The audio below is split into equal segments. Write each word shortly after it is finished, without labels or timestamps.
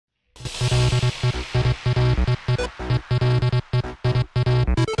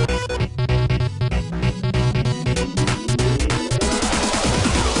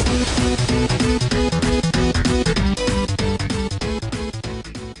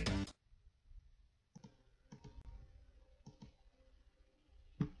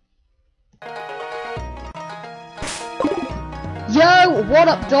Yo, what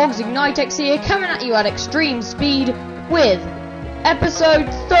up dogs, Ignitex here, coming at you at extreme speed with episode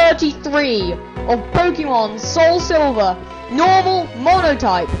 33 of Pokémon SoulSilver Normal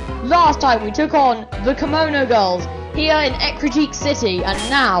Monotype. Last time we took on the Kimono Girls here in Ignitex City, and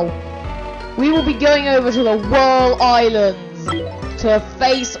now we will be going over to the Whirl Islands to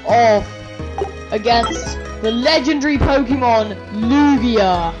face off against the legendary Pokémon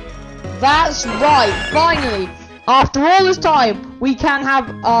Lugia. That's right, finally! After all this time, we can have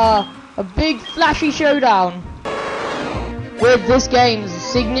a big flashy showdown with this game's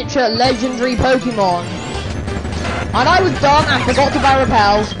signature legendary Pokemon. And I was dumb and forgot to buy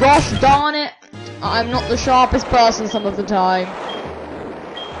repels. Gosh darn it, I'm not the sharpest person some of the time.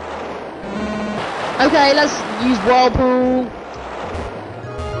 Okay, let's use Whirlpool.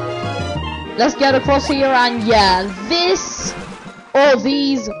 Let's get across here, and yeah, this or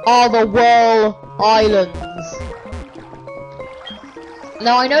these are the Whirl Islands.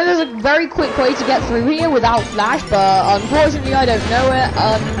 Now, I know there's a very quick way to get through here without Flash, but unfortunately I don't know it.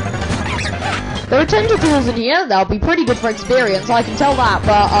 There are tentacles in here, that'll be pretty good for experience, I can tell that,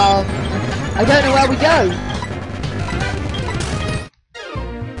 but I don't know where we go.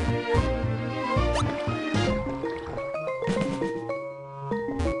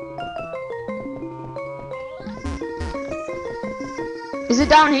 Is it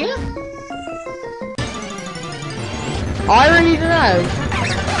down here? I really don't know.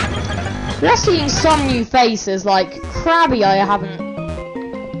 We're seeing some new faces, like Krabby I haven't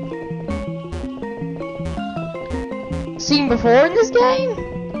seen before in this game.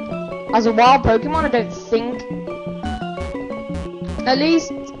 As a wild Pokemon, I don't think. At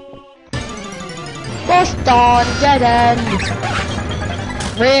least. Gosh darn, dead end.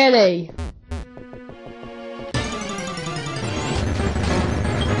 Really?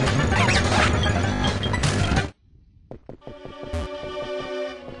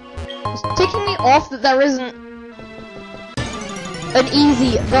 It's ticking me off that there isn't an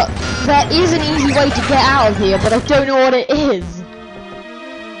easy, but there is an easy way to get out of here, but I don't know what it is.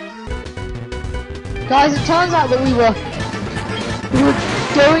 Guys, it turns out that we were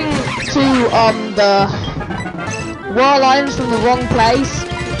going to the Whirl Islands from the wrong place.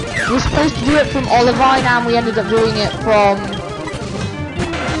 We were supposed to do it from Olivine, and we ended up doing it from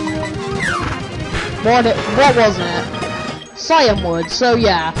what wasn't it? Cianwood. So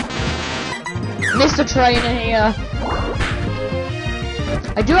yeah. Mr. Trainer here.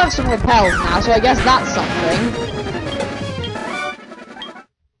 I do have some repels now, so I guess that's something.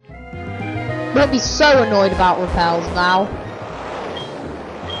 Won't be so annoyed about repels now.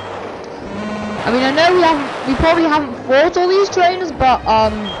 I mean, I know we probably haven't fought all these trainers, but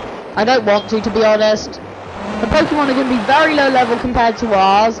I don't want to be honest. The Pokemon are going to be very low level compared to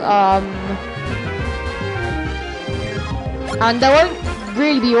ours, and there won't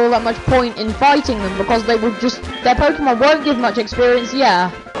really be all that much point in fighting them because they will just, their Pokemon won't give much experience.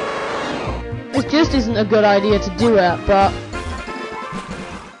 Yeah, it just isn't a good idea to do it, but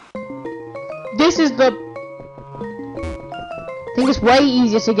this is the, I think it's way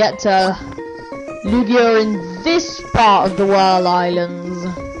easier to get to Lugia in this part of the Whirl Islands.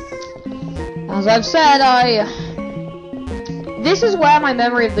 As I've said, this is where my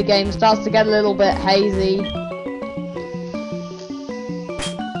memory of the game starts to get a little bit hazy.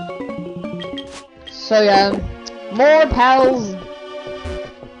 So yeah, more repels.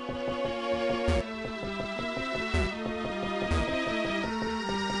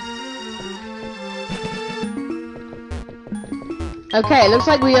 Okay, looks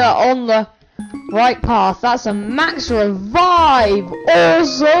like we are on the right path. That's a max revive.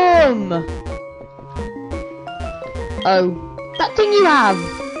 Awesome. Oh, that thing you have.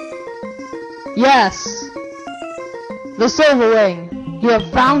 Yes. The Silver Wing. You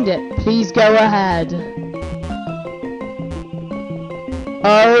have found it. Please go ahead.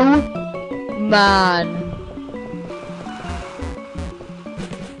 Oh, man.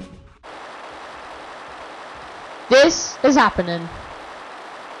 This is happening.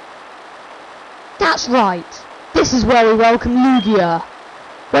 That's right. This is where we welcome Lugia.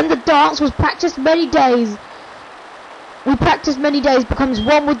 When the dance was practiced many days, becomes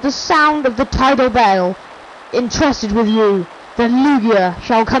one with the sound of the tidal bell. Entrusted with you, then Lugia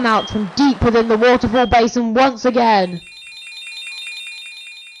shall come out from deep within the waterfall basin once again.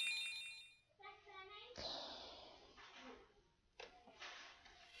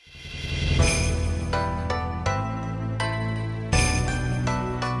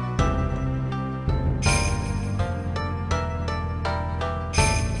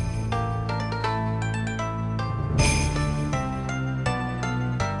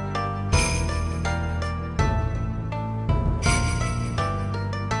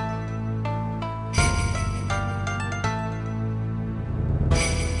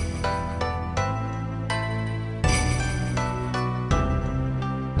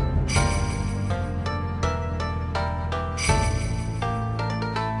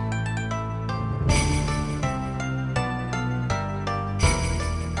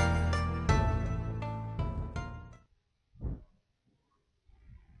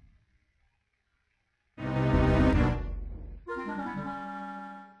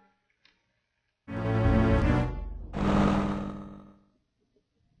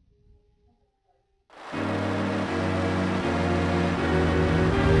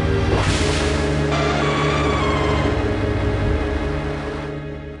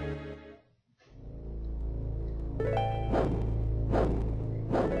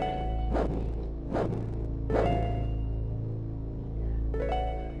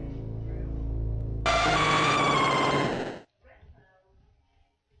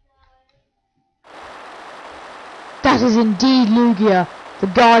 That is indeed Lugia, the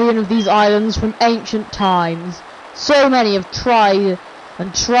guardian of these islands from ancient times. So many have tried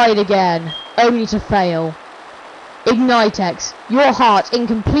and tried again, only to fail. Ignitex, your heart, in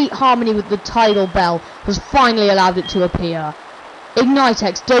complete harmony with the tidal bell, has finally allowed it to appear.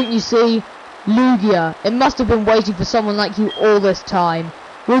 Ignitex, don't you see? Lugia, it must have been waiting for someone like you all this time.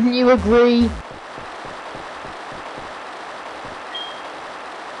 Wouldn't you agree?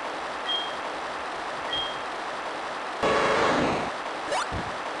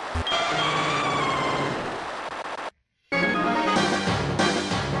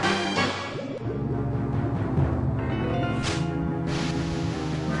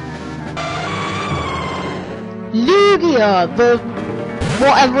 Lugia, the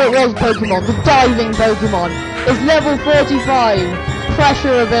whatever it was Pokemon, the diving Pokemon, is level 45.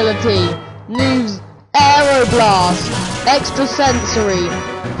 Pressure ability, moves Aeroblast, Extra Sensory,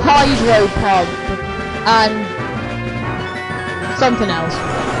 Hydro Pump, and something else.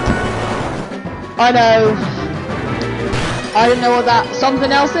 I know. I don't know what that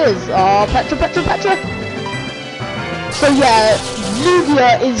something else is. Oh, Petra. So yeah,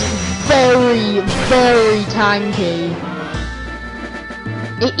 Lugia is very, very tanky.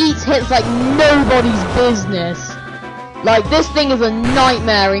 It eats hits like nobody's business. Like, this thing is a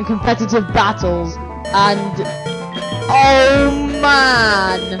nightmare in competitive battles. And oh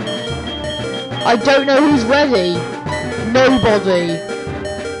man, I don't know who's ready. Nobody.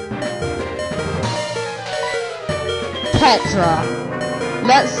 Petra.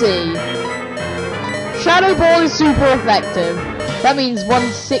 Let's see. Shadow Ball is super effective. That means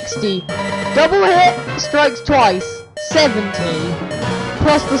 160. Double hit, strikes twice. 70.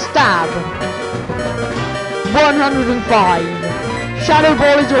 Plus the stab. 105. Shadow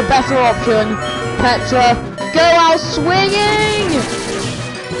Ball is your better option. Petra, go out swinging!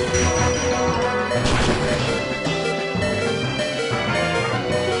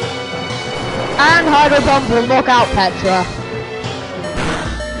 And Hydro Pump will knock out Petra.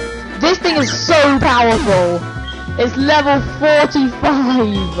 This thing is so powerful. It's level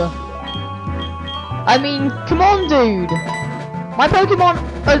 45. I mean, come on, dude. My Pokemon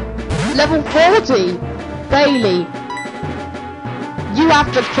are level 40. Bailey, you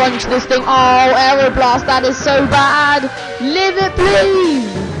have to crunch this thing. Oh, Aeroblast, that is so bad. Live it,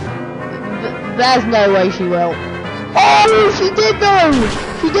 please. There's no way she will. Oh, she did though.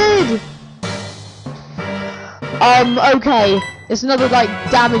 She did. Okay. It's another, like,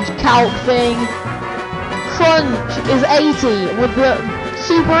 damage calc thing. Crunch is 80. With the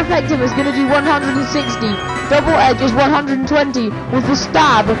super effective, it's going to do 160. Double Edge is 120. With the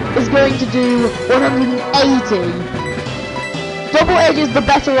stab, it's going to do 180. Double Edge is the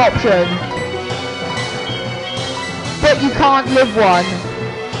better option. But you can't live one.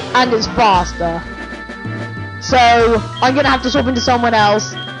 And it's faster. So, I'm going to have to swap into someone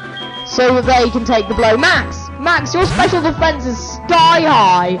else so that they can take the blow. Max, your special defense is sky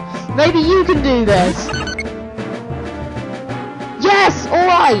high. Maybe you can do this. Yes,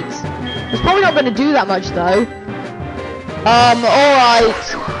 alright. It's probably not going to do that much though.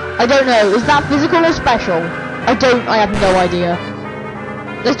 Alright. I don't know. Is that physical or special? I have no idea.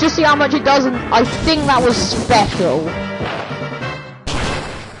 Let's just see how much it does, and I think that was special.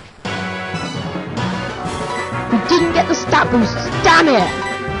 We didn't get the stat boost. Damn it!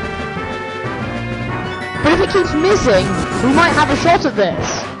 But if it keeps missing, we might have a shot at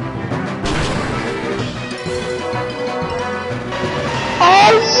this.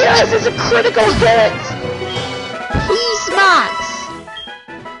 Oh yes, it's a critical hit! Peace Max!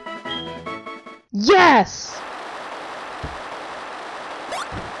 Yes!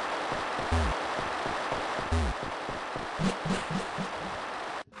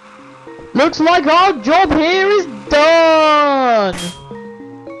 Looks like our job here is done!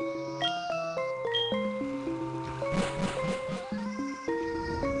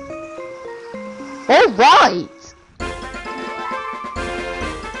 Alright!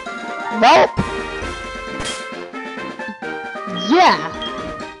 Nope. Yeah.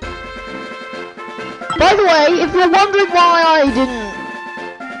 By the way, if you're wondering why I didn't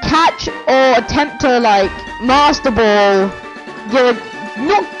catch or attempt to, like, Master Ball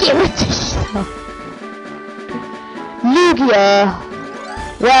Lugia,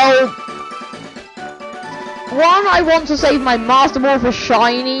 well, one, I want to save my Master Ball for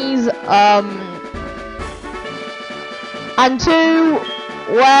shinies, and two,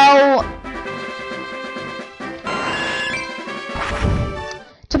 well,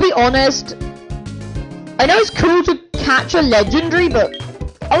 to be honest, I know it's cool to catch a legendary, but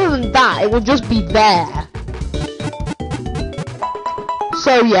other than that, it will just be there.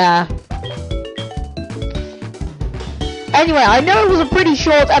 So yeah. Anyway, I know it was a pretty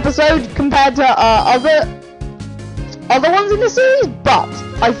short episode compared to other ones in the series, but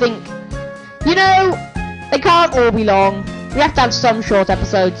I think, you know, they can't all be long. We have to have some short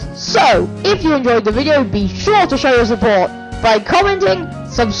episodes. So, if you enjoyed the video, be sure to show your support by commenting,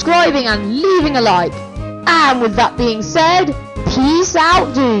 subscribing, and leaving a like. And with that being said, peace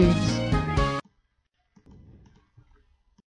out, dudes.